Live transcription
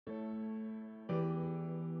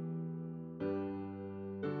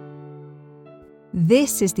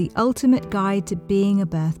This is the ultimate guide to being a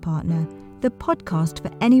birth partner, the podcast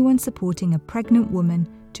for anyone supporting a pregnant woman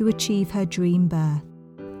to achieve her dream birth.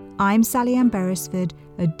 I'm Sally Ann Beresford,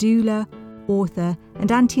 a doula, author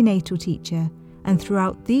and antenatal teacher, and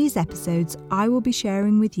throughout these episodes I will be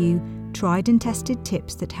sharing with you tried and tested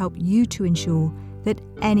tips that help you to ensure that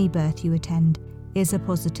any birth you attend is a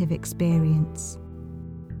positive experience.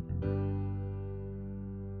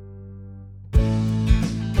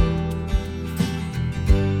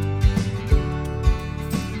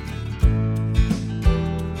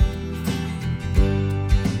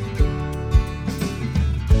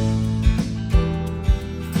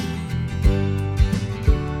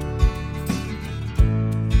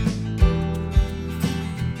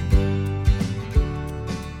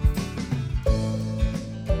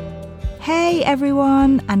 Hey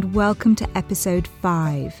everyone, and welcome to episode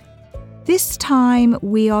 5. This time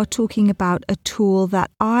we are talking about a tool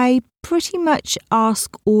that I pretty much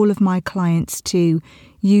ask all of my clients to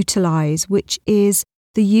utilise, which is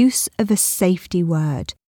the use of a safety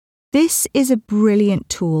word. This is a brilliant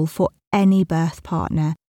tool for any birth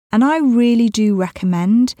partner, and I really do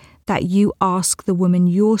recommend that you ask the woman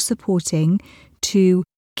you're supporting to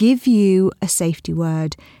give you a safety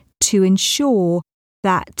word to ensure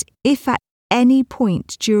that if at any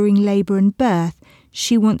point during labour and birth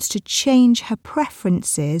she wants to change her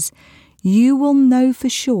preferences, you will know for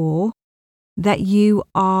sure that you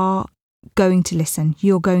are going to listen.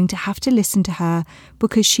 You're going to have to listen to her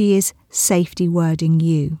because she is safety wording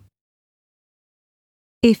you.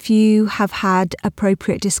 If you have had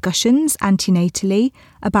appropriate discussions antenatally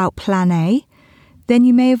about Plan A, then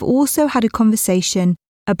you may have also had a conversation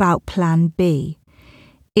about Plan B.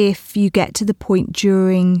 If you get to the point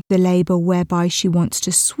during the labour whereby she wants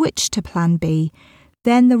to switch to Plan B,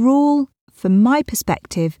 then the rule, from my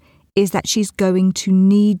perspective, is that she's going to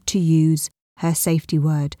need to use her safety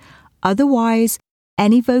word. Otherwise,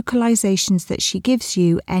 any vocalisations that she gives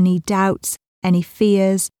you, any doubts, any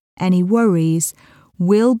fears, any worries,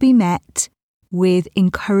 will be met with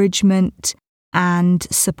encouragement and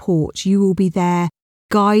support. You will be there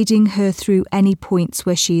guiding her through any points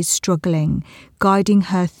where she is struggling, guiding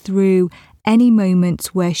her through any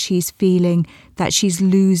moments where she's feeling that she's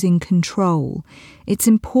losing control. It's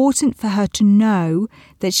important for her to know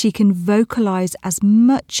that she can vocalise as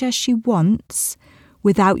much as she wants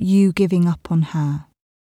without you giving up on her.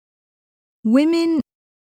 Women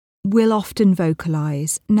will often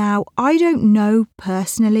vocalise. Now, I don't know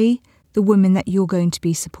personally the woman that you're going to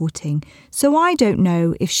be supporting. So I don't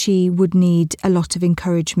know if she would need a lot of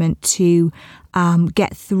encouragement to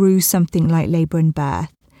get through something like labour and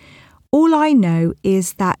birth. All I know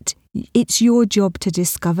is that it's your job to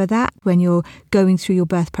discover that when you're going through your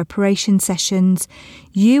birth preparation sessions.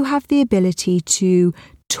 You have the ability to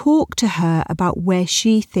talk to her about where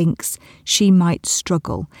she thinks she might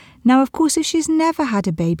struggle. Now, of course, if she's never had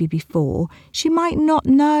a baby before, she might not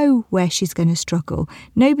know where she's going to struggle.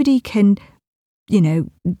 Nobody can,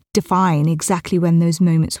 define exactly when those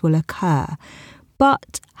moments will occur.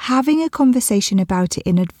 But having a conversation about it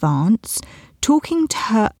in advance, talking to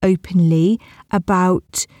her openly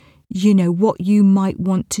about, what you might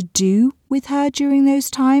want to do with her during those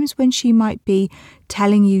times when she might be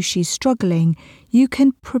telling you she's struggling, you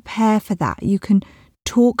can prepare for that. You can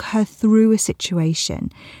talk her through a situation.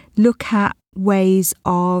 Look at ways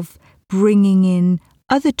of bringing in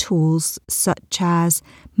other tools such as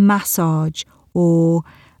massage or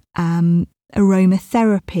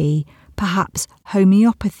aromatherapy, perhaps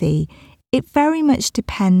homeopathy. It very much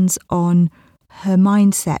depends on her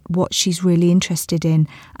mindset, what she's really interested in,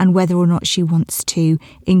 and whether or not she wants to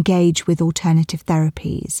engage with alternative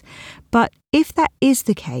therapies. But if that is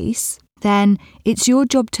the case, then it's your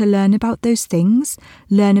job to learn about those things,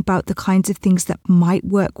 learn about the kinds of things that might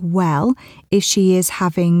work well if she is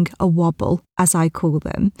having a wobble, as I call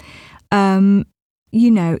them.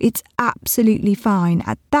 It's absolutely fine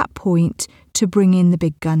at that point to bring in the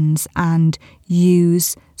big guns and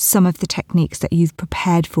use some of the techniques that you've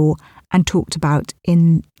prepared for and talked about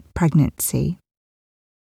in pregnancy.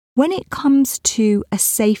 When it comes to a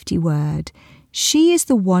safety word, she is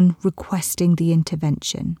the one requesting the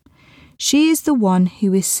intervention. She is the one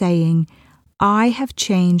who is saying, I have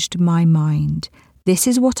changed my mind. This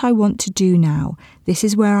is what I want to do now. This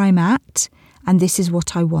is where I'm at, and this is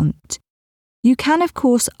what I want. You can, of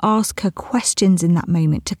course, ask her questions in that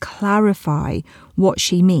moment to clarify what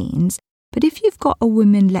she means. But if you've got a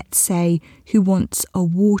woman, let's say, who wants a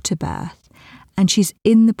water birth and she's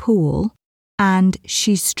in the pool and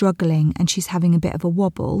she's struggling and she's having a bit of a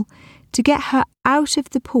wobble, to get her out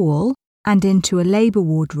of the pool and into a labour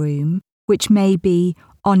ward room, which may be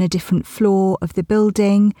on a different floor of the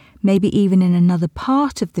building, maybe even in another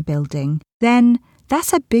part of the building, then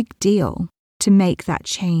that's a big deal to make that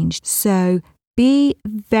change. So be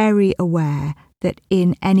very aware that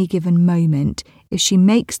in any given moment, if she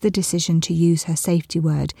makes the decision to use her safety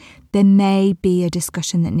word, there may be a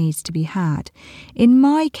discussion that needs to be had. In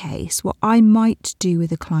my case, what I might do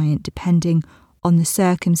with a client, depending on the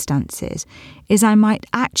circumstances, is I might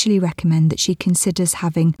actually recommend that she considers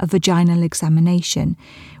having a vaginal examination.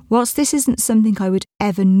 Whilst this isn't something I would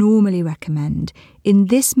ever normally recommend, in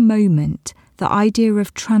this moment, the idea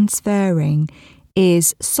of transferring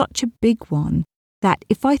is such a big one that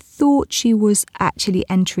if I thought she was actually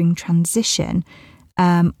entering transition,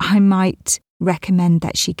 I might recommend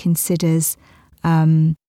that she considers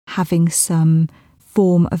having some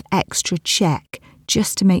form of extra check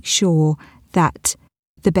just to make sure that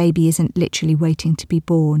the baby isn't literally waiting to be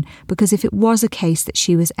born. Because if it was a case that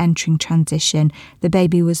she was entering transition, the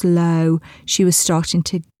baby was low, she was starting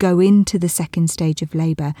to go into the second stage of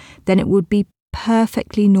labour, then it would be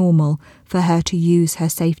perfectly normal for her to use her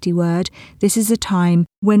safety word. This is a time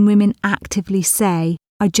when women actively say,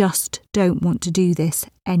 I just don't want to do this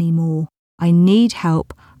anymore. I need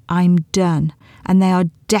help. I'm done. And they are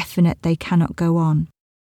definite they cannot go on.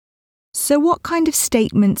 So what kind of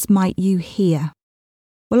statements might you hear?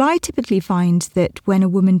 Well, I typically find that when a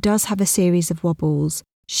woman does have a series of wobbles,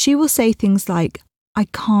 she will say things like, I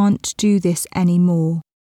can't do this anymore.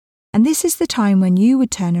 And this is the time when you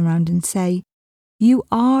would turn around and say, you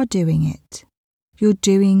are doing it. You're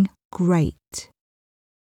doing great.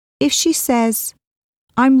 If she says,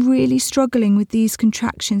 I'm really struggling with these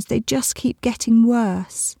contractions, they just keep getting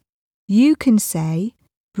worse, you can say,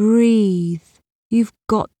 breathe. You've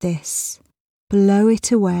got this. Blow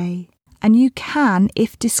it away. And you can,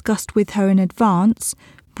 if discussed with her in advance,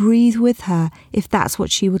 breathe with her if that's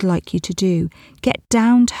what she would like you to do. Get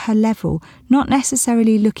down to her level, not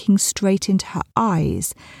necessarily looking straight into her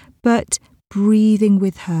eyes, but breathing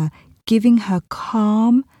with her, giving her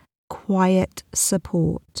calm, quiet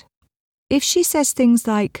support. If she says things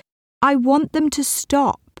like, I want them to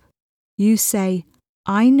stop, you say,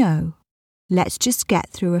 I know. Let's just get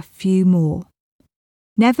through a few more.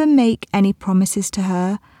 Never make any promises to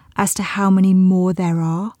her as to how many more there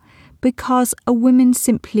are, because a woman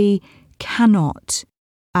simply cannot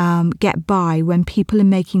get by when people are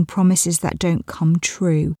making promises that don't come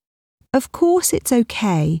true. Of course, it's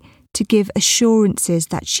okay to give assurances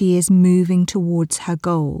that she is moving towards her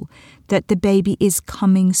goal, that the baby is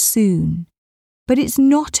coming soon. But it's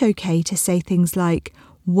not okay to say things like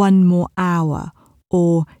 1 more hour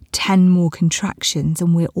or 10 more contractions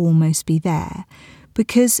and we'll almost be there,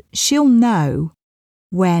 because she'll know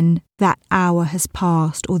when that hour has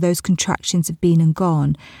passed or those contractions have been and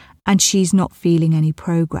gone and she's not feeling any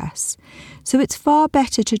progress. So it's far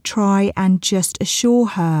better to try and just assure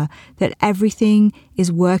her that everything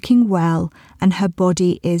is working well and her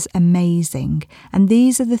body is amazing. And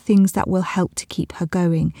these are the things that will help to keep her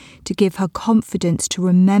going, to give her confidence to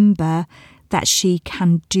remember that she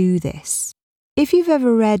can do this. If you've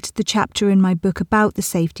ever read the chapter in my book about the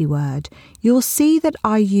safety word, you'll see that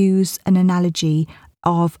I use an analogy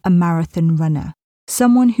of a marathon runner,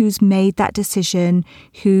 someone who's made that decision,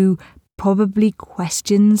 who probably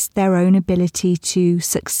questions their own ability to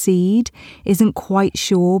succeed, isn't quite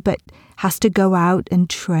sure, but has to go out and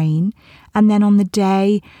train. And then on the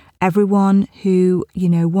day, everyone who,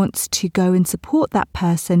 wants to go and support that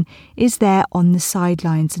person is there on the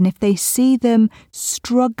sidelines. And if they see them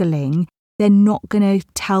struggling, they're not going to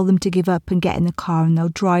tell them to give up and get in the car and they'll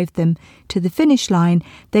drive them to the finish line.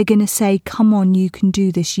 They're going to say, come on, you can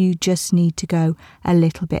do this. You just need to go a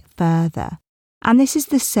little bit further. And this is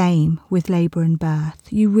the same with labour and birth.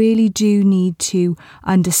 You really do need to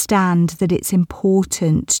understand that it's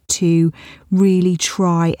important to really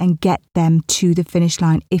try and get them to the finish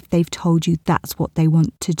line if they've told you that's what they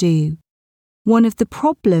want to do. One of the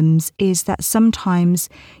problems is that sometimes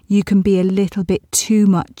you can be a little bit too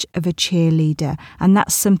much of a cheerleader, and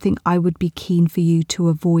that's something I would be keen for you to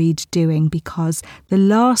avoid doing, because the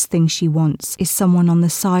last thing she wants is someone on the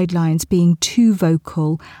sidelines being too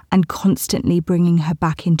vocal and constantly bringing her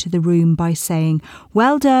back into the room by saying,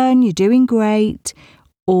 well done, you're doing great,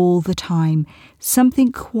 all the time.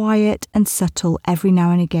 Something quiet and subtle every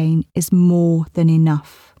now and again is more than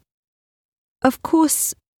enough. Of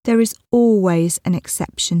course, there is always an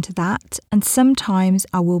exception to that, and sometimes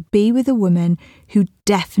I will be with a woman who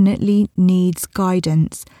definitely needs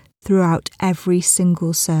guidance throughout every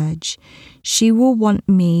single surge. She will want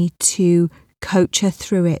me to coach her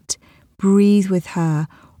through it, breathe with her,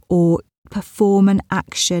 or perform an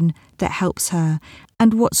action that helps her.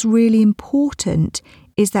 And what's really important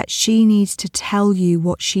is that she needs to tell you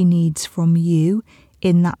what she needs from you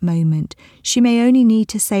in that moment. She may only need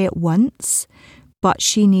to say it once, but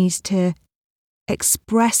she needs to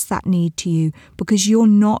express that need to you because you're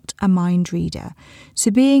not a mind reader.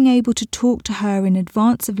 So being able to talk to her in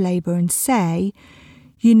advance of labour and say,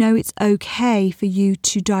 it's okay for you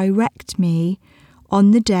to direct me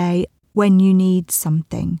on the day when you need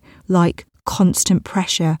something, like constant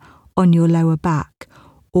pressure on your lower back,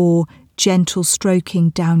 or gentle stroking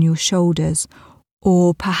down your shoulders,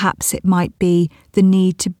 or perhaps it might be the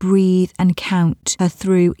need to breathe and count her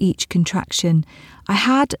through each contraction. I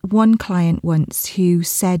had one client once who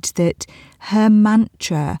said that her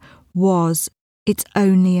mantra was, "It's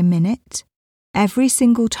only a minute." Every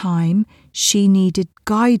single time she needed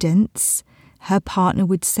guidance, her partner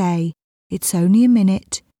would say, "It's only a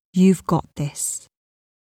minute, you've got this."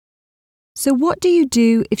 So what do you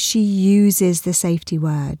do if she uses the safety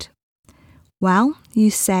word? Well, you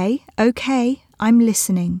say, "Okay, I'm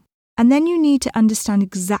listening." And then you need to understand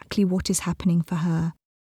exactly what is happening for her.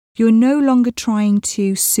 You're no longer trying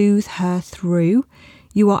to soothe her through.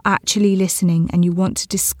 You are actually listening and you want to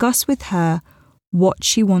discuss with her what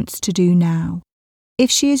she wants to do now.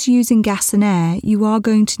 If she is using gas and air, you are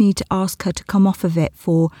going to need to ask her to come off of it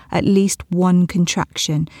for at least one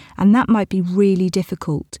contraction, and that might be really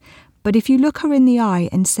difficult. But if you look her in the eye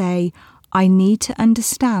and say, "I need to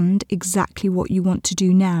understand exactly what you want to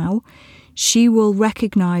do now," she will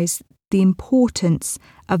recognise the importance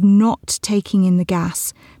of not taking in the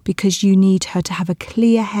gas because you need her to have a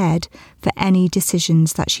clear head for any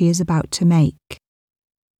decisions that she is about to make.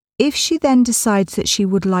 If she then decides that she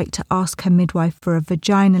would like to ask her midwife for a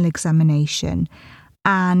vaginal examination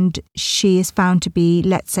and she is found to be,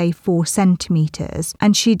 let's say, 4 centimetres,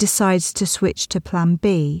 and she decides to switch to plan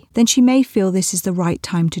B, then she may feel this is the right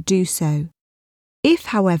time to do so. If,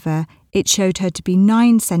 however, it showed her to be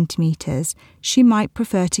 9 centimetres, she might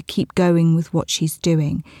prefer to keep going with what she's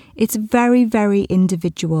doing. It's very, very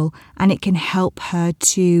individual, and it can help her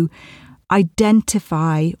to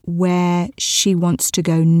identify where she wants to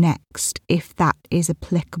go next, if that is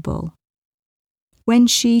applicable. When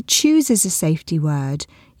she chooses a safety word,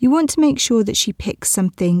 you want to make sure that she picks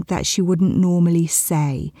something that she wouldn't normally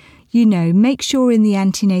say. Make sure in the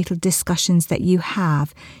antenatal discussions that you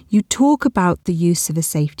have, you talk about the use of a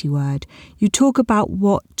safety word. You talk about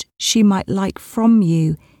what she might like from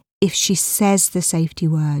you if she says the safety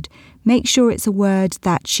word. Make sure it's a word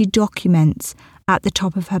that she documents at the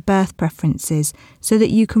top of her birth preferences so that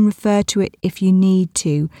you can refer to it if you need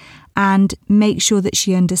to, and make sure that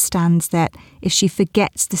she understands that if she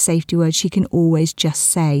forgets the safety word, she can always just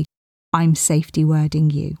say, "I'm safety wording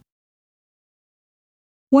you."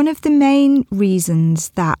 One of the main reasons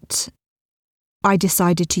that I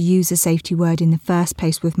decided to use a safety word in the first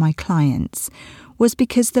place with my clients was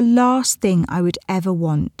because the last thing I would ever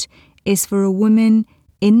want is for a woman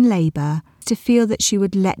in labour to feel that she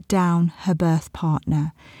would let down her birth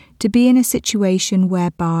partner, to be in a situation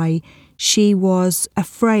whereby she was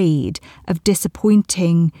afraid of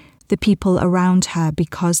disappointing the people around her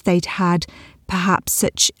because they'd had perhaps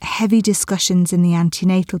such heavy discussions in the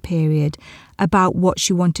antenatal period about what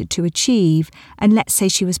she wanted to achieve, and let's say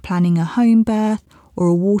she was planning a home birth or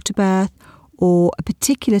a water birth or a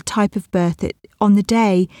particular type of birth that on the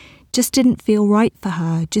day just didn't feel right for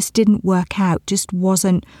her, just didn't work out, just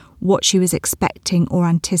wasn't what she was expecting or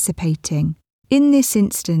anticipating. In this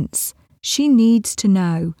instance, she needs to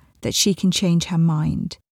know that she can change her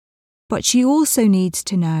mind. But she also needs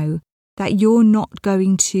to know that you're not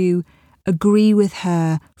going to agree with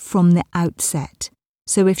her from the outset.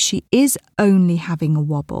 So if she is only having a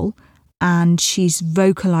wobble and she's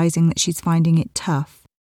vocalising that she's finding it tough,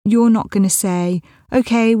 you're not going to say,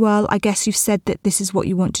 "Okay, well, I guess you've said that this is what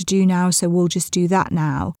you want to do now, so we'll just do that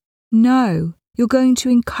now." No, you're going to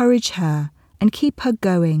encourage her and keep her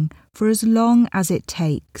going for as long as it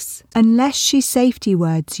takes. Unless she safety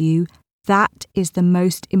words you, that is the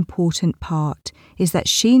most important part, is that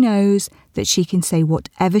she knows that she can say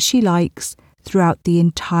whatever she likes throughout the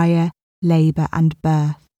entire labour and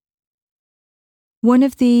birth. One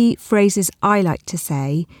of the phrases I like to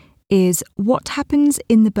say is, "What happens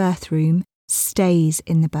in the birth room stays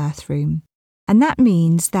in the birth room." And that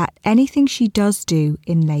means that anything she does do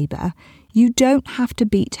in labour, you don't have to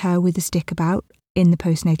beat her with a stick about in the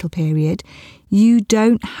postnatal period. You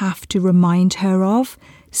don't have to remind her of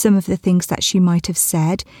some of the things that she might have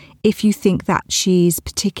said if you think that she's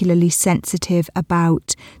particularly sensitive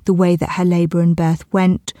about the way that her labour and birth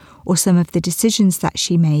went or some of the decisions that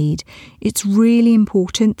she made. It's really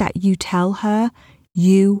important that you tell her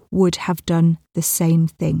you would have done the same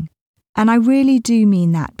thing. And I really do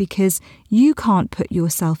mean that, because you can't put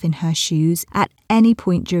yourself in her shoes at any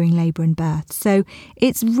point during labour and birth. So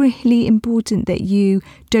it's really important that you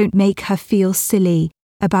don't make her feel silly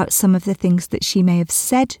about some of the things that she may have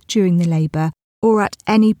said during the labour or at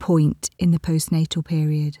any point in the postnatal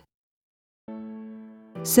period.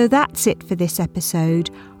 So that's it for this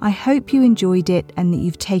episode. I hope you enjoyed it and that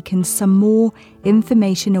you've taken some more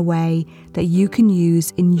information away that you can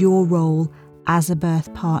use in your role as a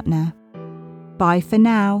birth partner. Bye for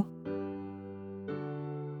now.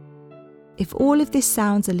 If all of this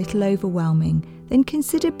sounds a little overwhelming, then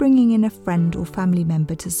consider bringing in a friend or family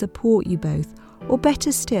member to support you both, or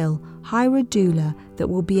better still, hire a doula that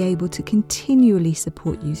will be able to continually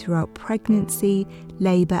support you throughout pregnancy,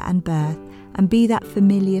 labour and birth, and be that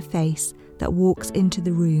familiar face that walks into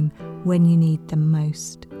the room when you need them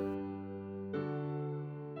most.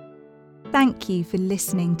 Thank you for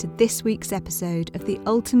listening to this week's episode of The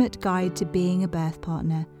Ultimate Guide to Being a Birth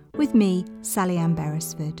Partner with me, Sally-Ann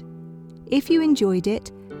Beresford. If you enjoyed it,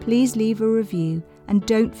 please leave a review and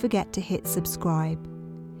don't forget to hit subscribe.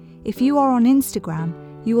 If you are on Instagram,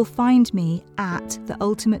 you will find me at The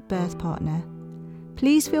Ultimate Birth Partner.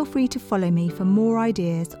 Please feel free to follow me for more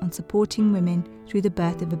ideas on supporting women through the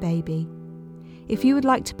birth of a baby. If you would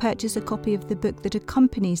like to purchase a copy of the book that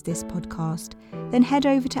accompanies this podcast, then head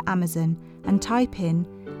over to Amazon and type in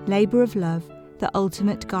Labour of Love, The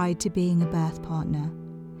Ultimate Guide to Being a Birth Partner.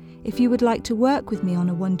 If you would like to work with me on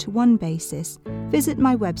a one-to-one basis, visit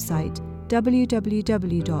my website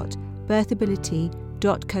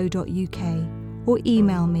www.birthability.co.uk or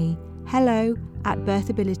email me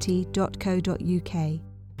hello@birthability.co.uk.